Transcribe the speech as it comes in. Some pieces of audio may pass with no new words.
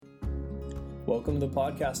Welcome to the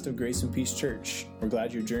podcast of Grace and Peace Church. We're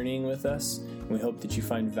glad you're journeying with us, and we hope that you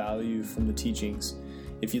find value from the teachings.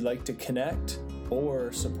 If you'd like to connect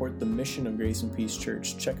or support the mission of Grace and Peace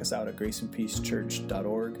Church, check us out at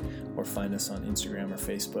graceandpeacechurch.org or find us on Instagram or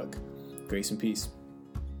Facebook. Grace and Peace.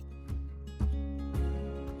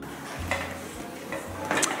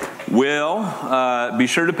 Well, be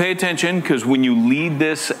sure to pay attention, because when you lead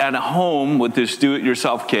this at home with this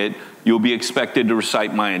do-it-yourself kit, you'll be expected to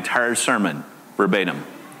recite my entire sermon verbatim.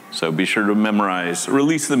 So be sure to memorize, or at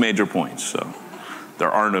least the major points. So there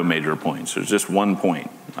are no major points. There's just one point.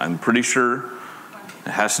 I'm pretty sure it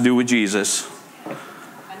has to do with Jesus.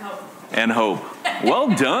 And hope. Well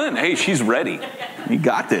done. Hey, she's ready. You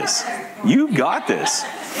got this. You got this.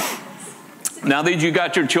 Now that you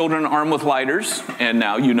got your children armed with lighters, and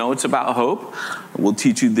now you know it's about hope, we'll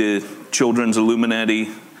teach you the children's Illuminati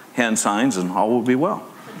hand signs, and all will be well.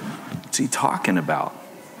 What's he talking about?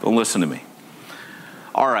 Don't listen to me.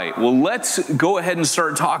 All right, well, let's go ahead and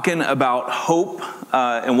start talking about hope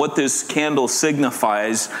and what this candle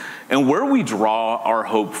signifies and where we draw our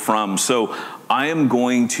hope from. So I am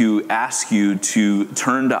going to ask you to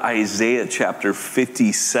turn to Isaiah chapter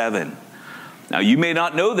 57. Now, you may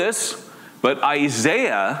not know this, but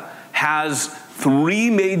Isaiah has three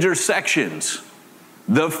major sections.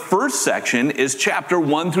 The first section is chapter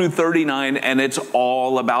 1 through 39, and it's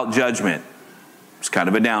all about judgment. It's kind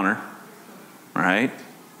of a downer, all right?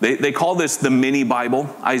 They call this the mini Bible,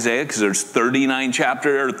 Isaiah, because there's 39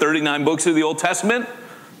 books of the Old Testament,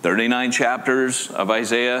 39 chapters of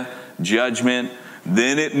Isaiah, judgment.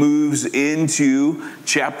 Then it moves into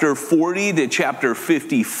chapter 40 to chapter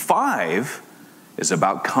 55 is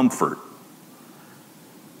about comfort.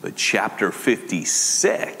 But chapter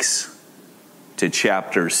 56 to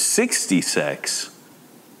chapter 66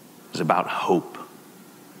 is about hope.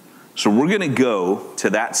 So we're going to go to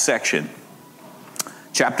that section,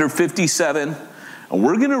 chapter 57, and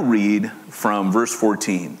we're going to read from verse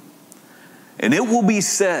 14. And it will be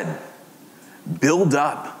said, build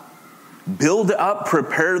up,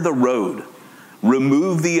 prepare the road,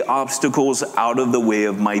 remove the obstacles out of the way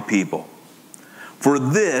of my people. For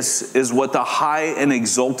this is what the high and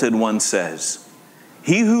exalted one says,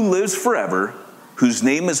 he who lives forever, whose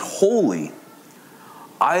name is holy.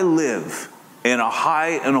 I live in a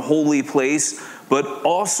high and holy place, but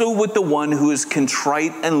also with the one who is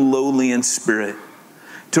contrite and lowly in spirit,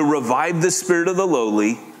 to revive the spirit of the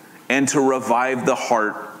lowly and to revive the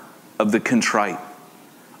heart of the contrite.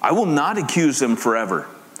 I will not accuse them forever,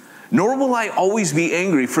 nor will I always be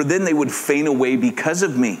angry, for then they would faint away because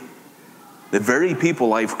of me, the very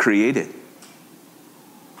people I've created.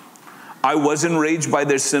 I was enraged by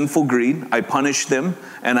their sinful greed. I punished them,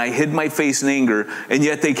 and I hid my face in anger, and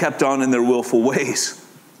yet they kept on in their willful ways.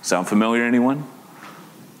 Sound familiar, anyone?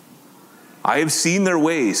 I have seen their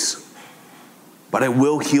ways, but I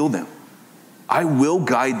will heal them. I will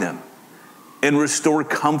guide them and restore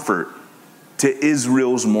comfort to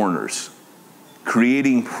Israel's mourners,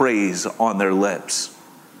 creating praise on their lips.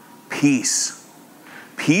 Peace.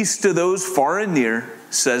 Peace to those far and near,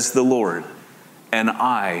 says the Lord, and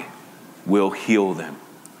I will heal them.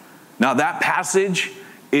 Now that passage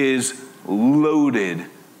is loaded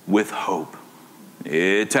with hope.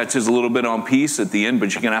 It touches a little bit on peace at the end,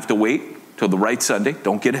 but you're going to have to wait till the right Sunday.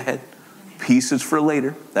 Don't get ahead. Peace is for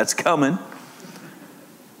later. That's coming.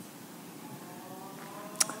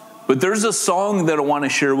 But there's a song that I want to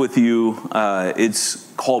share with you.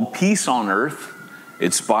 It's called Peace on Earth.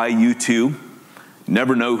 It's by U2.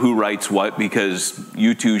 Never know who writes what, because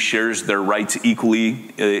U2 shares their rights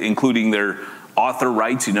equally, including their author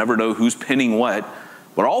rights. You never know who's penning what.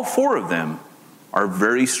 But all four of them are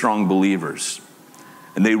very strong believers.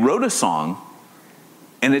 And they wrote a song,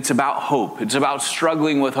 and it's about hope. It's about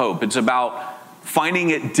struggling with hope. It's about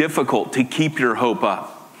finding it difficult to keep your hope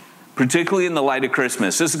up, particularly in the light of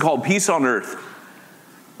Christmas. This is called Peace on Earth.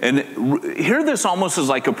 And hear this almost as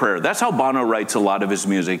like a prayer. That's how Bono writes a lot of his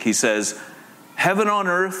music. He says, heaven on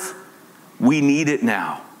earth, we need it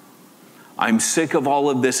now. I'm sick of all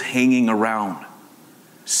of this hanging around.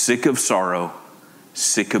 Sick of sorrow,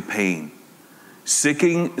 sick of pain.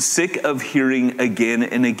 Sick of hearing again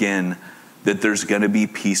and again that there's going to be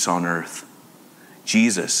peace on earth.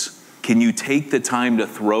 Jesus, can you take the time to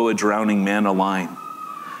throw a drowning man a line?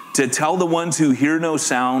 To tell the ones who hear no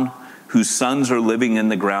sound, whose sons are living in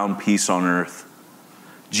the ground, peace on earth.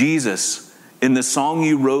 Jesus, in the song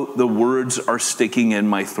you wrote, the words are sticking in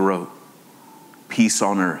my throat. Peace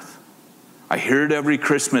on earth. I hear it every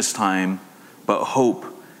Christmas time, but hope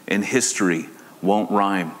and history won't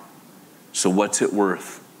rhyme. So what's it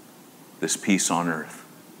worth, this peace on earth?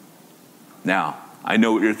 Now, I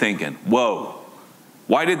know what you're thinking. Whoa,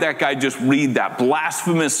 Why did that guy just read that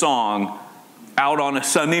blasphemous song out on a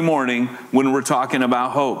Sunday morning when we're talking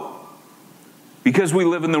about hope? Because we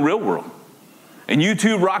live in the real world. And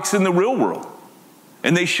U2 rocks in the real world.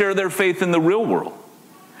 And they share their faith in the real world.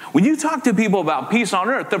 When you talk to people about peace on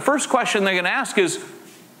earth, the first question they're going to ask is,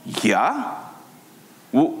 yeah?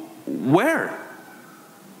 Where?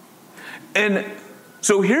 And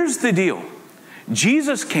so here's the deal.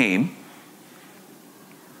 Jesus came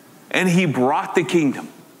and he brought the kingdom.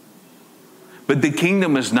 But the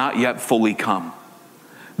kingdom has not yet fully come.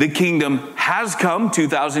 The kingdom has come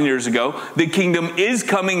 2,000 years ago. The kingdom is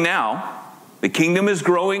coming now. The kingdom is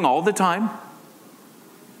growing all the time.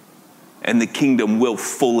 And the kingdom will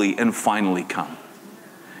fully and finally come.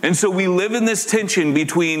 And so we live in this tension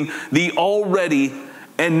between the already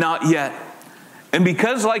and not yet. And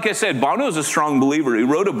because, like I said, Bono is a strong believer. He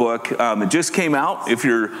wrote a book. It just came out. If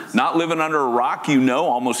you're not living under a rock, you know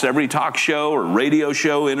almost every talk show or radio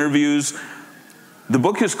show, interviews. The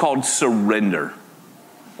book is called Surrender.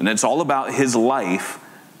 And it's all about his life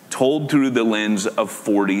told through the lens of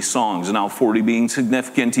 40 songs. Now, 40 being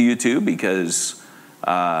significant to you too, because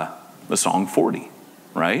the song 40,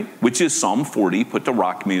 right? Which is Psalm 40, put to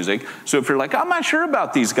rock music. So if you're like, I'm not sure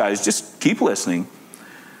about these guys, just keep listening.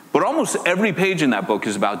 But almost every page in that book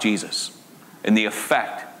is about Jesus and the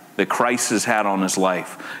effect that Christ has had on his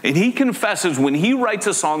life. And he confesses when he writes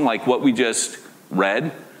a song like what we just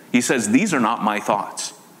read, he says, these are not my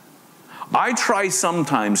thoughts. I try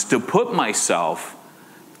sometimes to put myself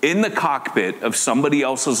in the cockpit of somebody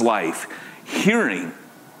else's life, hearing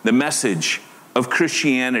the message of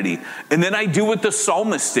Christianity. And then I do what the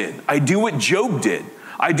psalmist did. I do what Job did.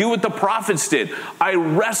 I do what the prophets did. I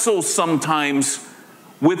wrestle sometimes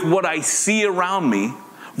with what I see around me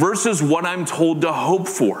versus what I'm told to hope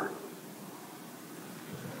for.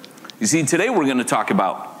 You see, today we're going to talk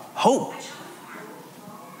about hope.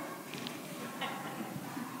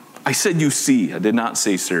 I said you see. I did not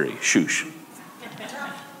say Siri. Shush.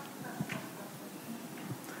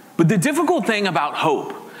 But the difficult thing about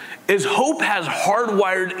hope is hope has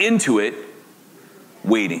hardwired into it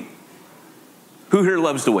waiting. Who here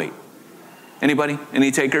loves to wait? Anybody?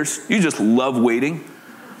 Any takers? You just love waiting?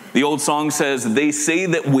 The old song says, they say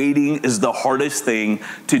that waiting is the hardest thing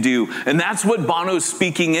to do. And that's what Bono's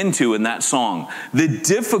speaking into in that song. The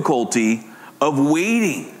difficulty of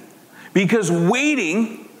waiting. Because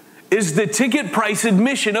waiting is the ticket price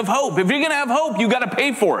admission of hope. If you're going to have hope, you got to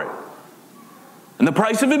pay for it. And the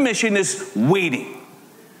price of admission is waiting.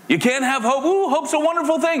 You can't have hope. Ooh, hope's a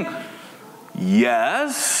wonderful thing.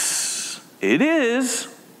 Yes, it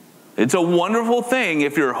is. It's a wonderful thing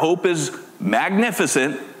if your hope is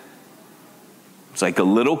magnificent. It's like a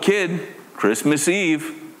little kid, Christmas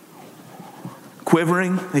Eve,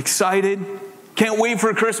 quivering, excited, can't wait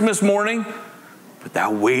for Christmas morning. But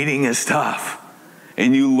that waiting is tough.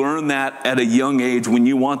 And you learn that at a young age when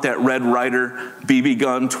you want that Red Ryder BB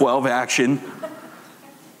gun 12 action.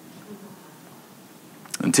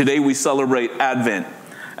 And today we celebrate Advent.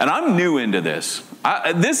 And I'm new into this.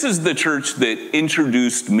 This is the church that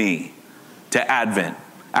introduced me to Advent.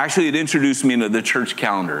 Actually, it introduced me into the church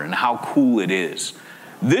calendar and how cool it is.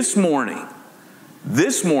 This morning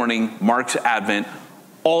marks Advent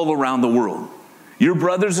all around the world. Your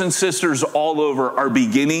brothers and sisters all over are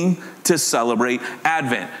beginning to celebrate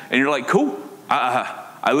Advent. And you're like, cool.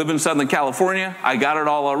 I live in Southern California. I got it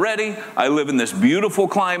all already. I live in this beautiful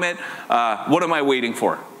climate. What am I waiting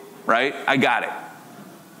for? Right? I got it.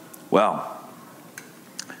 Well,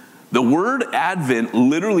 the word Advent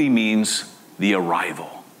literally means the arrival.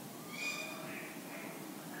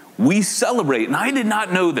 We celebrate, and I did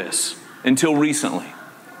not know this until recently.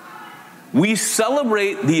 We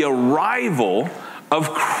celebrate the arrival of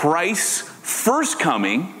Christ's first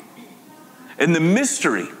coming and the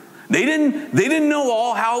mystery. They didn't know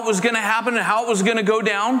all how it was going to happen and how it was going to go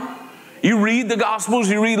down. You read the Gospels,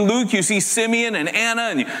 you read Luke, you see Simeon and Anna,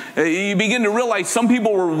 and you begin to realize some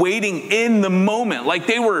people were waiting in the moment, like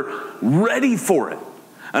they were ready for it.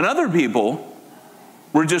 And other people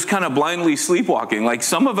were just kind of blindly sleepwalking. Like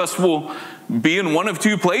some of us will be in one of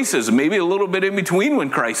two places, maybe a little bit in between when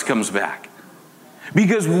Christ comes back.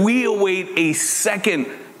 Because we await a second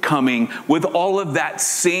coming with all of that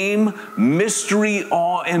same mystery,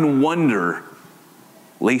 awe, and wonder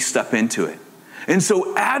laced up into it. And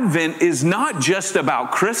so Advent is not just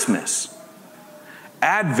about Christmas.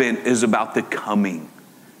 Advent is about the coming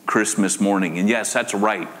Christmas morning. And yes, that's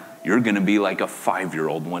right. You're going to be like a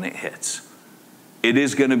 5-year-old when it hits. It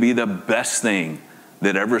is going to be the best thing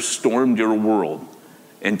that ever stormed your world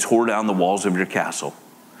and tore down the walls of your castle.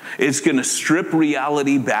 It's going to strip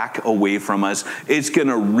reality back away from us. It's going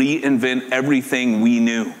to reinvent everything we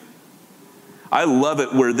knew. I love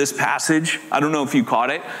it where this passage, I don't know if you caught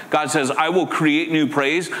it, God says, I will create new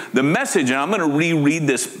praise. The Message, and I'm going to reread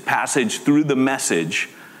this passage through the Message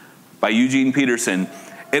by Eugene Peterson.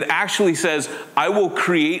 It actually says, I will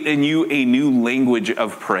create in you a new language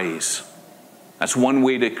of praise. That's one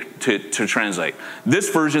way to translate. This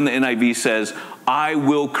version, the NIV says, I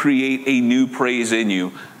will create a new praise in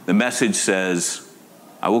you. The Message says,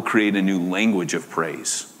 I will create a new language of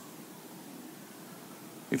praise.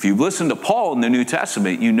 If you've listened to Paul in the New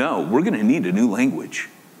Testament, you know we're going to need a new language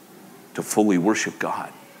to fully worship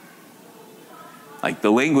God. Like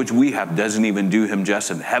the language we have doesn't even do him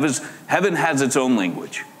justice. Heaven has its own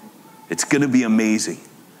language. It's going to be amazing.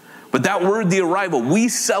 But that word, the arrival, we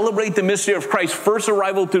celebrate the mystery of Christ's first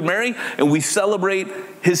arrival through Mary, and we celebrate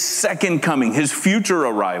his second coming, his future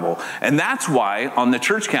arrival. And that's why on the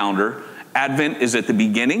church calendar, Advent is at the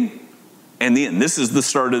beginning and the end. This is the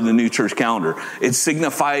start of the new church calendar. It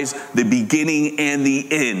signifies the beginning and the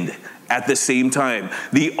end at the same time.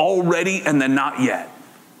 The already and the not yet.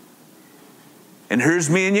 And here's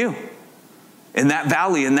me and you in that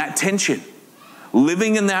valley, in that tension,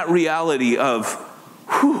 living in that reality of,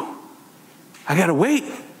 I got to wait.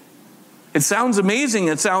 It sounds amazing.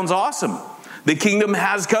 It sounds awesome. The kingdom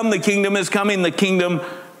has come. The kingdom is coming. The kingdom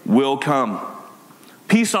will come.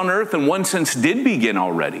 Peace on earth, in one sense, did begin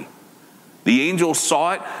already. The angels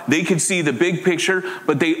saw it. They could see the big picture,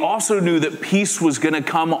 but they also knew that peace was going to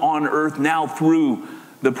come on earth now through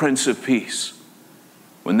the Prince of Peace,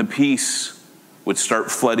 when the peace would start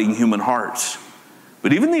flooding human hearts.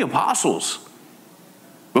 But even the apostles,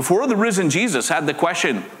 before the risen Jesus, had the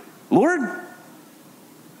question, Lord,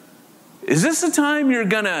 is this the time you're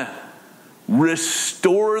going to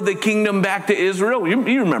restore the kingdom back to Israel?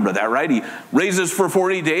 You remember that, right? He raises for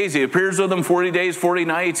 40 days. He appears with them 40 days, 40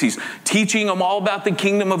 nights. He's teaching them all about the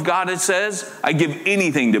kingdom of God, it says. I give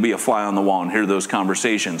anything to be a fly on the wall and hear those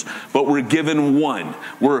conversations. But we're given one.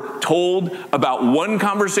 We're told about one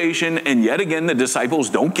conversation, and yet again, the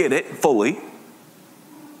disciples don't get it fully.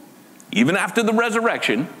 Even after the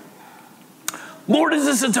resurrection, Lord, is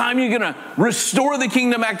this the time you're going to restore the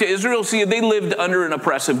kingdom back to Israel? See, they lived under an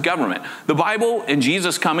oppressive government. The Bible and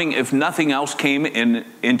Jesus coming, if nothing else, came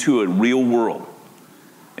into a real world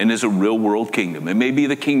and is a real world kingdom. It may be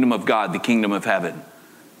the kingdom of God, the kingdom of heaven,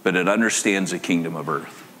 but it understands the kingdom of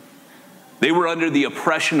earth. They were under the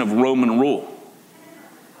oppression of Roman rule.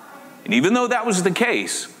 And even though that was the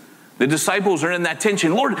case, the disciples are in that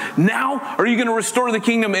tension. Lord, now are you going to restore the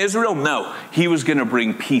kingdom of Israel? No, he was going to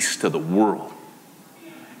bring peace to the world.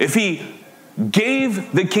 If he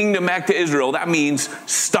gave the kingdom back to Israel, that means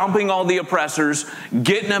stomping all the oppressors,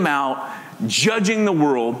 getting them out, judging the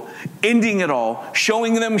world, ending it all,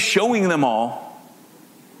 showing them all.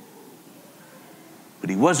 But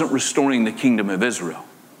he wasn't restoring the kingdom of Israel.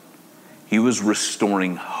 He was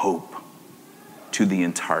restoring hope to the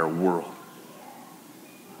entire world.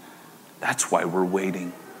 That's why we're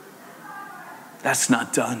waiting. That's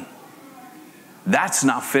not done. That's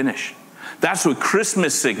not finished. That's what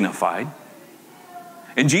Christmas signified.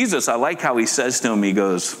 And Jesus, I like how he says to him, he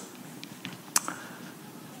goes,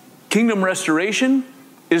 kingdom restoration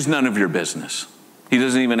is none of your business. He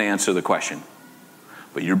doesn't even answer the question.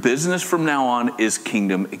 But your business from now on is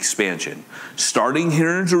kingdom expansion. Starting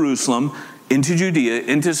here in Jerusalem, into Judea,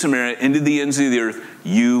 into Samaria, into the ends of the earth,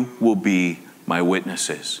 you will be my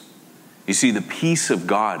witnesses. You see, the peace of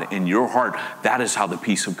God in your heart, that is how the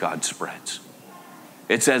peace of God spreads.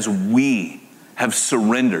 It's as we have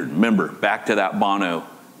surrendered. Remember, back to that Bono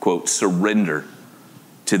quote, surrender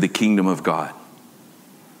to the kingdom of God.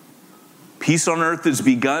 Peace on earth has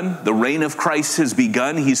begun. The reign of Christ has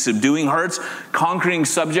begun. He's subduing hearts, conquering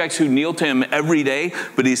subjects who kneel to him every day.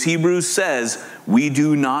 But as Hebrews says, we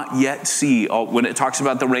do not yet see, when it talks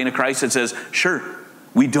about the reign of Christ, it says, sure,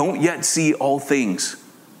 we don't yet see all things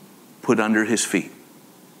put under his feet.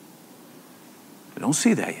 We don't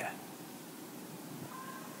see that yet.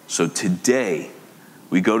 So today,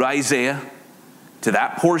 we go to Isaiah, to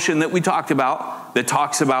that portion that we talked about, that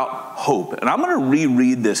talks about hope. And I'm going to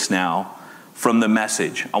reread this now from the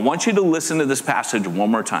Message. I want you to listen to this passage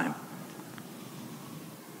one more time.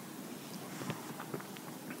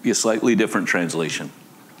 Be a slightly different translation,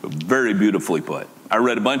 but very beautifully put. I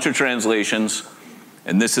read a bunch of translations,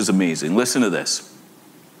 and this is amazing. Listen to this.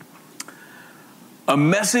 A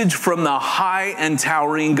message from the high and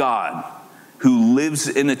towering God, who lives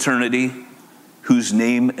in eternity, whose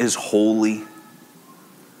name is holy.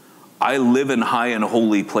 I live in high and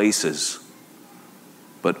holy places,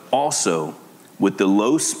 but also with the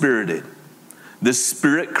low-spirited, the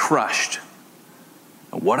spirit crushed.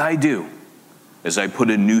 And what I do is I put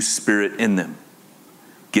a new spirit in them.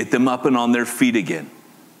 Get them up and on their feet again.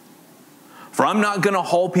 For I'm not going to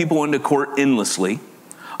haul people into court endlessly.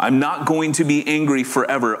 I'm not going to be angry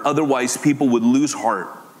forever. Otherwise, people would lose heart.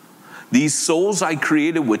 These souls I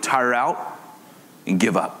created would tire out and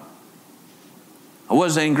give up. I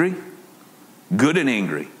was angry, good and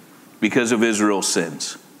angry, because of Israel's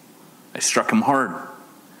sins. I struck him hard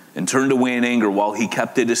and turned away in anger while he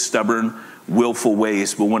kept at his stubborn, willful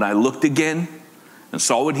ways. But when I looked again and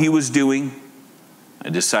saw what he was doing, I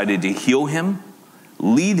decided to heal him,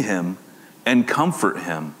 lead him, and comfort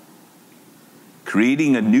him,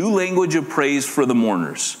 creating a new language of praise for the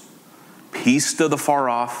mourners. Peace to the far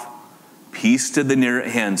off, peace to the near at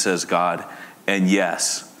hand, says God, and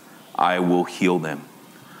yes, I will heal them.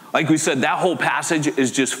 Like we said, that whole passage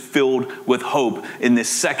is just filled with hope in this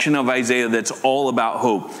section of Isaiah that's all about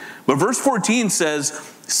hope. But verse 14 says,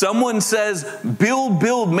 someone says,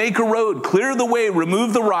 build, make a road, clear the way,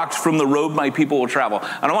 remove the rocks from the road my people will travel.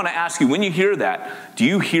 And I want to ask you, when you hear that, do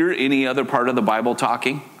you hear any other part of the Bible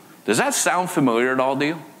talking? Does that sound familiar at all to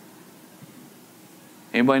you?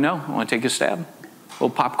 Anybody know? Want to take a stab? A little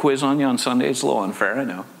pop quiz on you on Sunday. It's a little unfair, I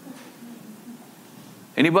know.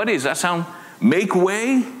 Anybody? Does that sound? Make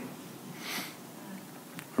way?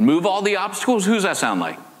 Remove all the obstacles? Who's that sound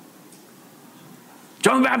like?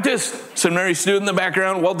 John the Baptist, seminary student in the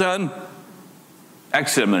background. Well done.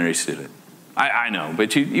 Ex-seminary student. I know,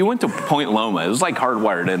 but you went to Point Loma. It was like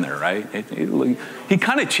hardwired in there, right? He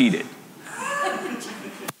kind of cheated.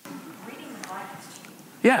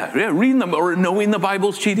 Yeah, reading them or knowing the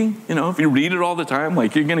Bible's cheating. You know, if you read it all the time,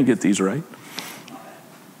 like you're going to get these right.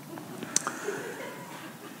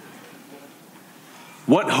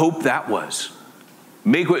 What hope that was.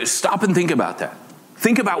 Stop and think about that.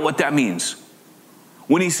 Think about what that means.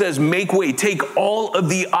 When he says, make way, take all of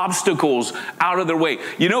the obstacles out of their way.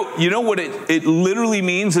 You know what it literally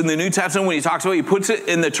means in the New Testament when he talks about it? He puts it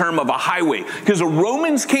in the term of a highway. Because the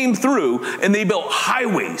Romans came through and they built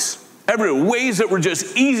highways everywhere, ways that were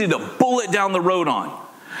just easy to bullet down the road on.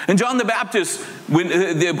 And John the Baptist, when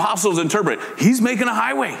the apostles interpret, he's making a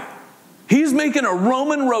highway. He's making a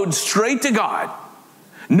Roman road straight to God.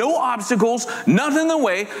 No obstacles, nothing in the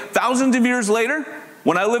way. Thousands of years later,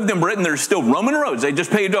 when I lived in Britain, there's still Roman roads. They just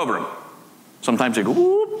paved over them. Sometimes they go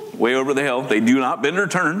whoop, way over the hill. They do not bend or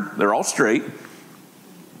turn. They're all straight.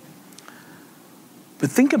 But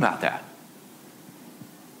think about that.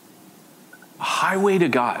 A highway to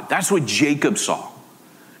God. That's what Jacob saw.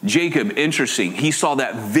 Jacob, interesting. He saw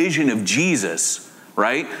that vision of Jesus,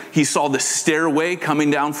 right? He saw the stairway coming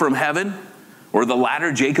down from heaven, or the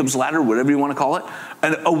ladder, Jacob's ladder, whatever you want to call it,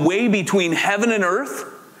 and a way between heaven and earth.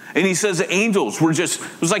 And he says the angels were it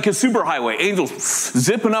was like a superhighway, angels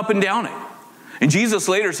zipping up and down it. And Jesus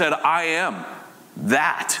later said, I am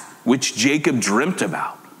that which Jacob dreamt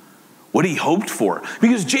about, what he hoped for.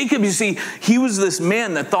 Because Jacob, you see, he was this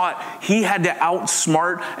man that thought he had to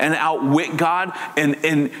outsmart and outwit God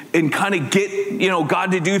and kind of get,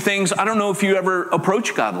 God to do things. I don't know if you ever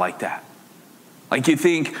approach God like that. Like you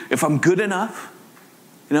think, if I'm good enough,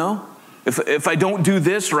 if I don't do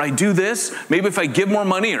this or I do this, maybe if I give more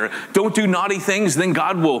money or don't do naughty things, then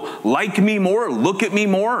God will like me more, look at me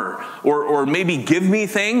more, or maybe give me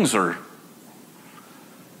things. Or, of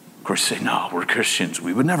course, say, no, we're Christians.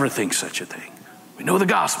 We would never think such a thing. We know the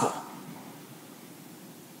gospel.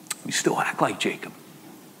 We still act like Jacob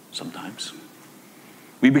sometimes.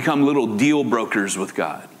 We become little deal brokers with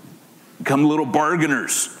God. Become little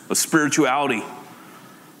bargainers of spirituality.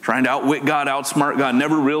 Trying to outwit God, outsmart God,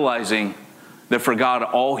 never realizing that for God,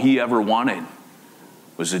 all he ever wanted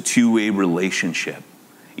was a two-way relationship.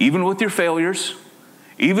 Even with your failures,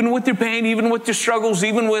 even with your pain, even with your struggles,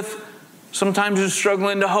 even with sometimes you're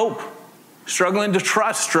struggling to hope, struggling to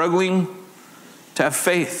trust, struggling to have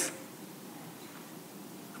faith.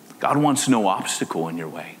 God wants no obstacle in your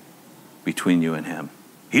way between you and him.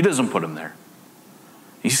 He doesn't put them there.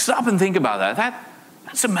 You stop and think about that.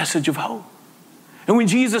 That's a message of hope. And when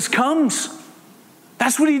Jesus comes,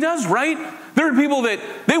 that's what he does, right? There are people that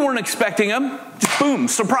they weren't expecting him. Just boom,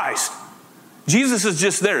 surprised. Jesus is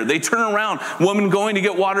just there. They turn around, woman going to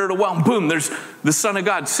get water at a well. Boom, there's the Son of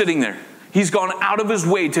God sitting there. He's gone out of his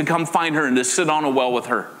way to come find her and to sit on a well with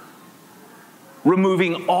her.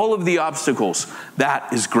 Removing all of the obstacles.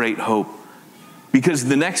 That is great hope. Because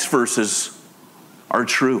the next verses are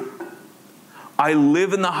true. I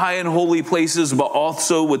live in the high and holy places, but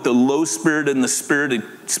also with the low spirit and the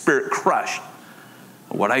spirit crushed.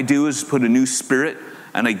 What I do is put a new spirit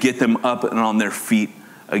and I get them up and on their feet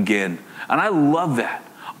again. And I love that.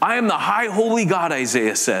 I am the high holy God,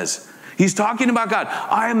 Isaiah says. He's talking about God.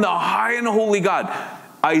 I am the high and holy God.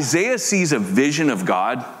 Isaiah sees a vision of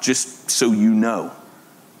God, just so you know,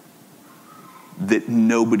 that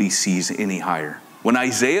nobody sees any higher. When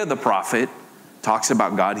Isaiah the prophet talks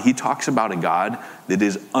about God, he talks about a God that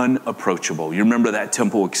is unapproachable. You remember that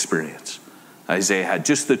temple experience. Isaiah had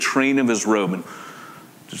just the train of his robe and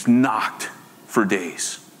just knocked for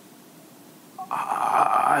days.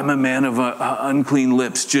 I'm a man of unclean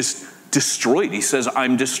lips, just destroyed. He says,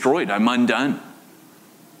 I'm destroyed. I'm undone.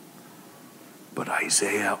 But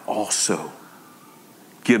Isaiah also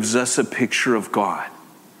gives us a picture of God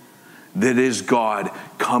that is God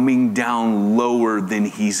coming down lower than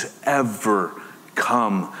he's ever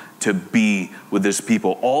come to be with his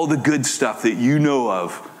people. All the good stuff that you know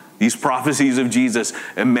of, these prophecies of Jesus,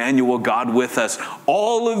 Emmanuel, God with us,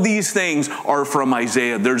 all of these things are from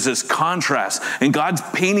Isaiah. There's this contrast, and God's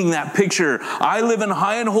painting that picture. I live in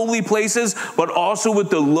high and holy places, but also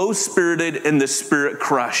with the low-spirited and the spirit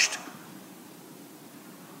crushed.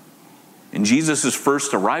 In Jesus'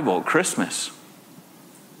 first arrival at Christmas,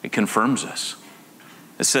 it confirms this.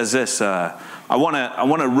 It says this. I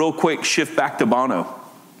want to real quick shift back to Bono.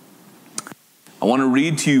 I want to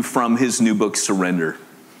read to you from his new book, Surrender.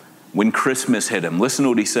 When Christmas hit him, listen to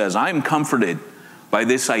what he says. I am comforted by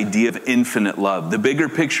this idea of infinite love, the bigger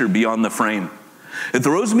picture beyond the frame. It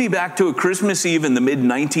throws me back to a Christmas Eve in the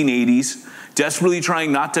mid-1980s, desperately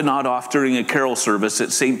trying not to nod off during a carol service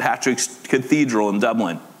at St. Patrick's Cathedral in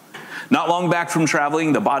Dublin. Not long back from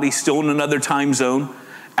traveling, the body still in another time zone,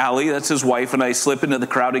 Allie, that's his wife, and I slip into the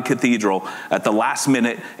crowded cathedral at the last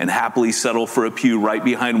minute and happily settle for a pew right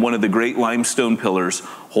behind one of the great limestone pillars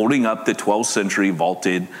holding up the 12th century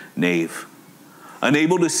vaulted nave.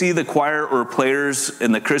 Unable to see the choir or players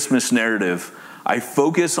in the Christmas narrative, I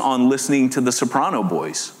focus on listening to the soprano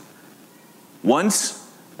boys. Once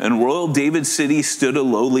in Royal David City stood a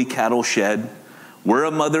lowly cattle shed where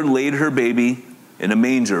a mother laid her baby in a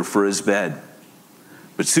manger for his bed.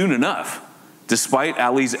 But soon enough, despite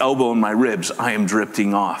Allie's elbow in my ribs, I am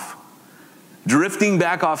drifting off. Drifting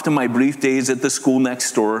back off to my brief days at the school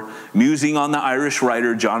next door, musing on the Irish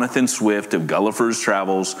writer Jonathan Swift of Gulliver's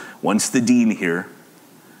Travels, once the dean here.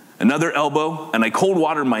 Another elbow, and I cold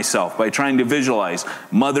water myself by trying to visualize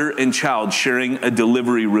mother and child sharing a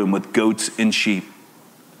delivery room with goats and sheep.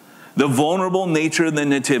 The vulnerable nature of the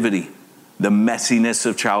nativity, the messiness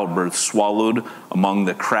of childbirth swallowed among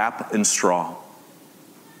the crap and straw.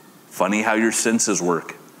 Funny how your senses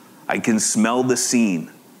work. I can smell the scene.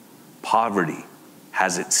 Poverty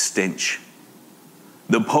has its stench.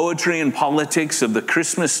 The poetry and politics of the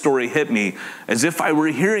Christmas story hit me as if I were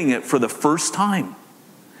hearing it for the first time.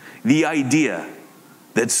 The idea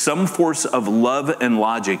that some force of love and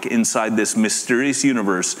logic inside this mysterious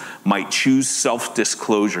universe might choose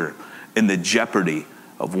self-disclosure in the jeopardy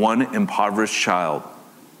of one impoverished child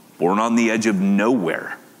born on the edge of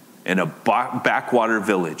nowhere in a backwater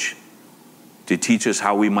village to teach us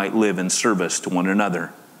how we might live in service to one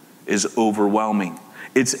another is overwhelming.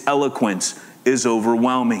 Its eloquence is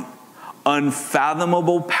overwhelming.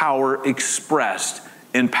 Unfathomable power expressed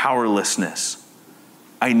in powerlessness.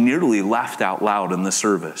 I nearly laughed out loud in the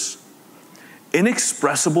service.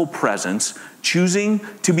 Inexpressible presence, choosing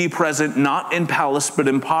to be present not in palace but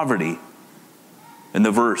in poverty. In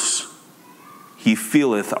the verse, he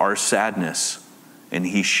feeleth our sadness, and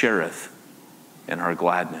he shareth in our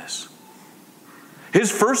gladness. His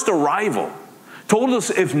first arrival told us,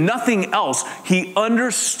 if nothing else, he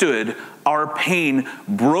understood our pain,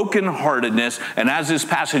 brokenheartedness, and as this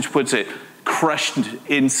passage puts it, crushed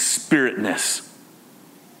in spiritness.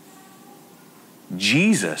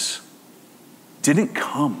 Jesus didn't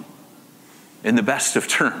come in the best of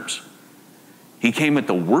terms. He came at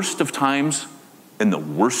the worst of times in the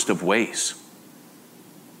worst of ways.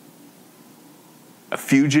 A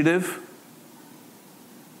fugitive,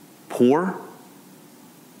 poor,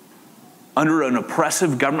 under an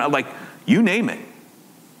oppressive government, like you name it.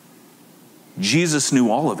 Jesus knew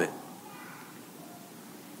all of it.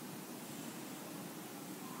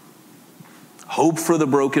 Hope for the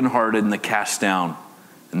brokenhearted and the cast down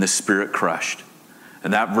and the spirit crushed.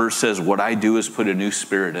 And that verse says, what I do is put a new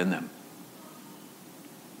spirit in them.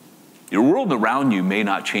 Your world around you may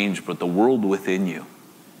not change, but the world within you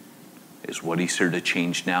is what he's here to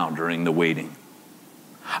change now during the waiting.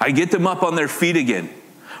 I get them up on their feet again.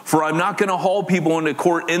 For I'm not going to haul people into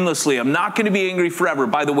court endlessly. I'm not going to be angry forever.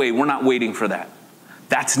 By the way, we're not waiting for that.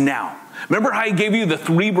 That's now. Remember how I gave you the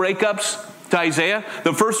 3 breakups to Isaiah?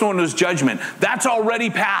 The first one was judgment. That's already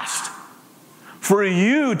passed. For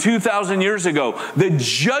you, 2,000 years ago, the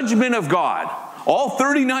judgment of God, all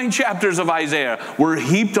 39 chapters of Isaiah were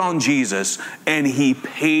heaped on Jesus, and he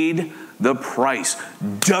paid the price,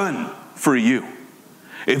 done for you.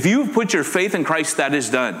 If you've put your faith in Christ, that is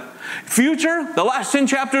done. Future, the last 10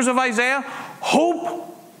 chapters of Isaiah,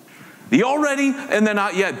 hope, the already and the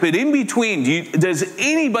not yet. But in between, does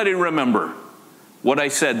anybody remember what I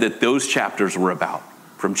said that those chapters were about?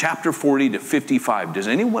 From chapter 40 to 55, does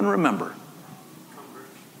anyone remember?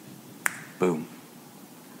 Boom.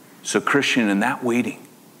 So Christian, in that waiting,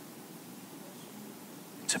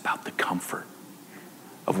 it's about the comfort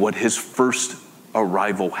of what his first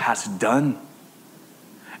arrival has done.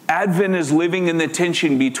 Advent is living in the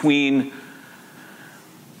tension between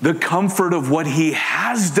the comfort of what he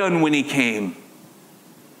has done when he came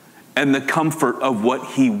and the comfort of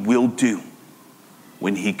what he will do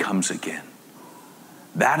when he comes again.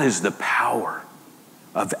 That is the power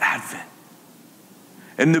of Advent.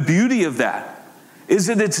 And the beauty of that is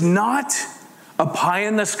that it's not a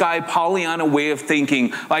pie-in-the-sky Pollyanna way of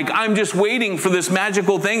thinking, like I'm just waiting for this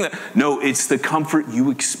magical thing. No, it's the comfort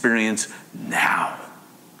you experience now.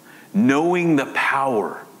 Knowing the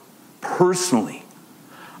power personally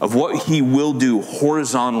of what he will do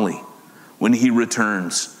horizontally when he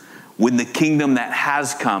returns, when the kingdom that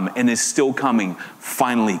has come and is still coming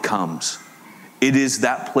finally comes. It is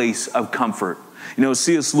that place of comfort. You know,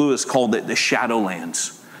 C.S. Lewis called it the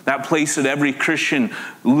Shadowlands. That place that every Christian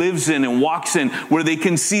lives in and walks in, where they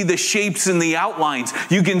can see the shapes and the outlines.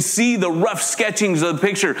 You can see the rough sketchings of the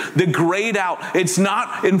picture, the grayed out. It's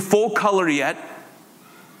not in full color yet.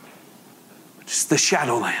 It's the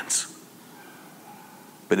Shadowlands.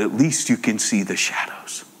 But at least you can see the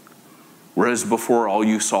shadows. Whereas before, all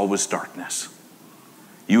you saw was darkness.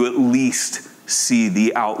 You at least see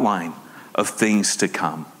the outline of things to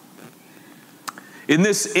come. In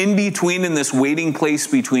this in-between, in this waiting place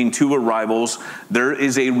between two arrivals, there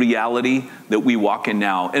is a reality that we walk in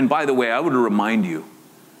now. And by the way, I would remind you,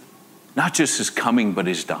 not just his coming, but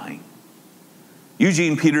his dying.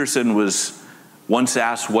 Eugene Peterson was once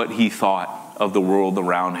asked what he thought of the world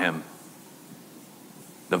around him.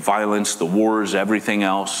 The violence, the wars, everything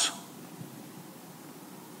else.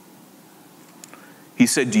 He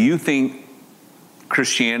said, do you think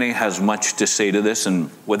Christianity has much to say to this? And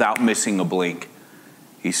without missing a blink,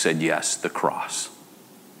 he said, yes, the cross.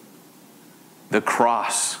 The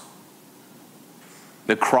cross.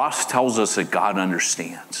 The cross tells us that God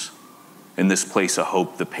understands in this place of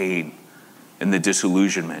hope, the pain, and the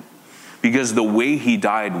disillusionment. Because the way he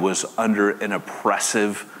died was under an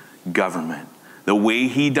oppressive government. The way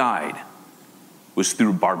he died was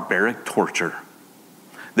through barbaric torture.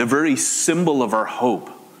 The very symbol of our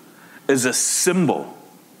hope is a symbol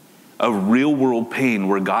of real world pain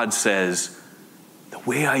where God says, the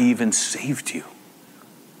way I even saved you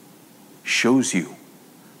shows you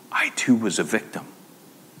I too was a victim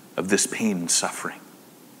of this pain and suffering.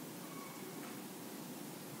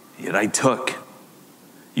 Yet I took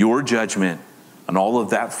your judgment and all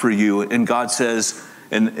of that for you. And God says,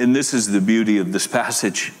 and this is the beauty of this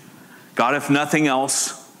passage, God, if nothing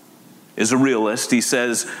else, is a realist. He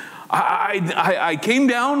says, I came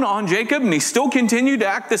down on Jacob and he still continued to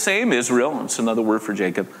act the same. Israel, it's another word for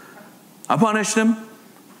Jacob. I punished him.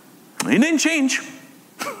 He didn't change.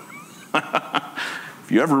 If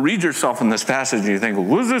you ever read yourself in this passage and you think, well,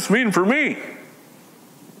 what does this mean for me?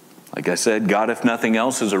 Like I said, God, if nothing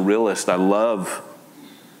else, is a realist. I love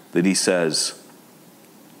that he says,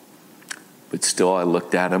 but still I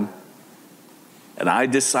looked at him and I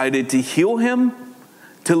decided to heal him,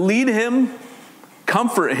 to lead him,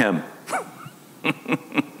 comfort him.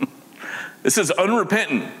 This is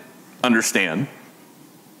unrepentant, understand.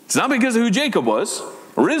 It's not because of who Jacob was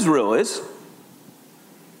or Israel is.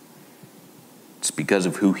 It's because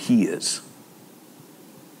of who he is.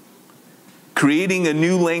 Creating a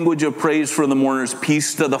new language of praise for the mourners,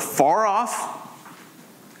 peace to the far off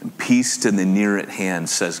and peace to the near at hand,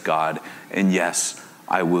 says God. And yes,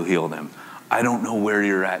 I will heal them. I don't know where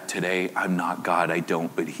you're at today. I'm not God, I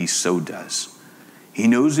don't, but he so does. He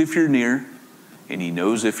knows if you're near and he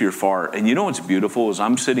knows if you're far. And you know what's beautiful is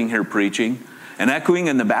I'm sitting here preaching and echoing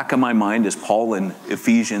in the back of my mind is Paul in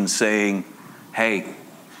Ephesians saying, hey,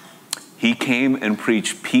 he came and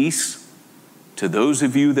preached peace to those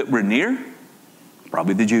of you that were near,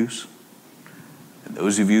 probably the Jews, and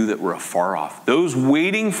those of you that were afar off, those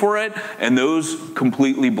waiting for it and those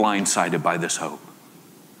completely blindsided by this hope.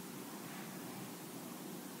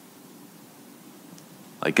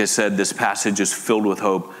 Like I said, this passage is filled with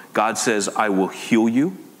hope. God says, I will heal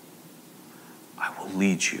you. I will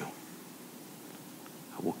lead you.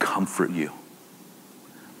 I will comfort you.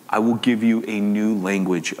 I will give you a new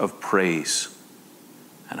language of praise.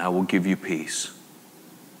 And I will give you peace.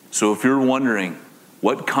 So if you're wondering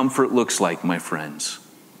what comfort looks like, my friends,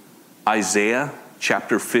 Isaiah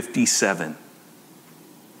chapter 57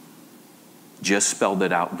 just spelled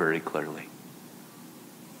it out very clearly.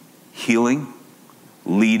 Healing,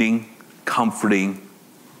 leading, comforting,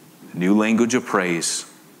 new language of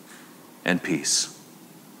praise, and peace.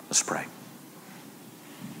 Let's pray.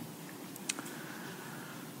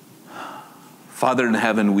 Father in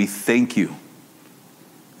heaven, we thank you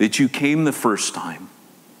that you came the first time.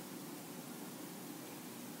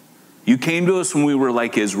 You came to us when we were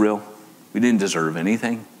like Israel. We didn't deserve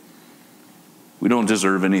anything. We don't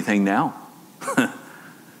deserve anything now.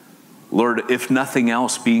 Lord, if nothing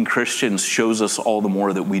else, being Christians shows us all the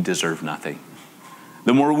more that we deserve nothing.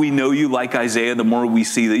 The more we know you like Isaiah, the more we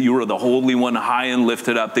see that you are the Holy One, high and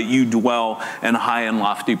lifted up, that you dwell in high and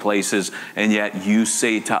lofty places. And yet you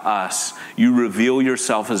say to us, you reveal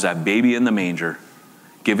yourself as that baby in the manger,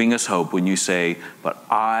 giving us hope when you say, but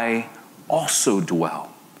I also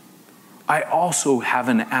dwell. I also have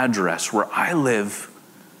an address where I live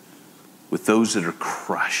with those that are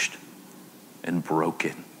crushed and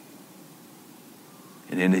broken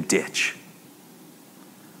and in a ditch.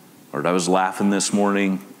 Lord, I was laughing this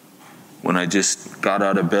morning when I just got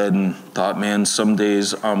out of bed and thought, man, some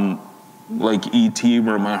days I'm like E.T.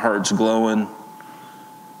 where my heart's glowing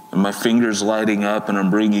and my fingers lighting up and I'm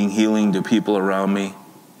bringing healing to people around me.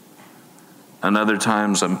 And other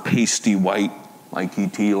times I'm pasty white like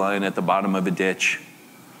E.T. lying at the bottom of a ditch.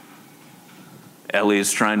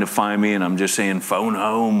 Elliot's trying to find me and I'm just saying, phone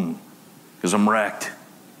home, because I'm wrecked.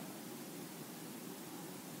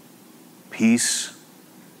 Peace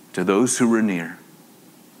to those who are near,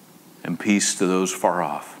 and peace to those far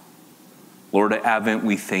off. Lord, at Advent,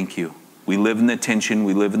 we thank you. We live in the tension,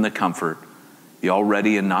 we live in the comfort, the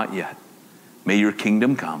already and not yet. May your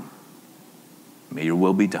kingdom come. May your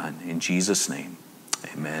will be done. In Jesus' name,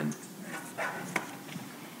 amen.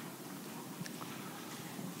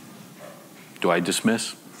 Do I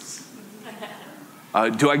dismiss?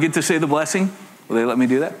 Do I get to say the blessing? Will they let me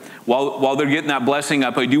do that? While they're getting that blessing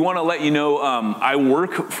up, I do want to let you know I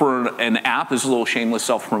work for an app. This is a little shameless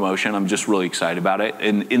self-promotion. I'm just really excited about it.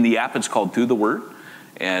 And in the app, it's called Through the Word.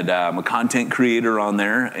 And I'm a content creator on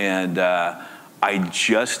there. And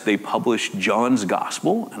they published John's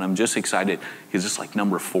Gospel. And I'm just excited because it's like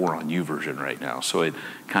number 4 on YouVersion right now. So it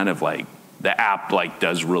kind of like, the app like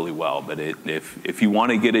does really well. But if you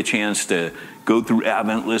want to get a chance to go through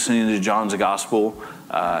Advent listening to John's Gospel,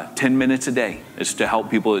 10 minutes a day is to help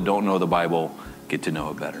people that don't know the Bible get to know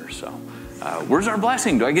it better. So where's our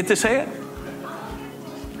blessing? Do I get to say it?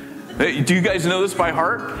 Hey, do you guys know this by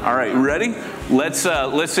heart? All right, ready? Let's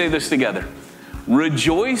say this together.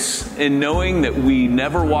 Rejoice in knowing that we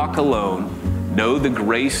never walk alone. Know the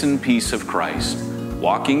grace and peace of Christ,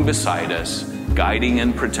 walking beside us, guiding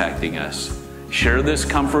and protecting us. Share this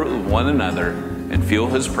comfort with one another and feel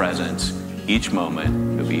his presence each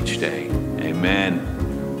moment of each day. Amen.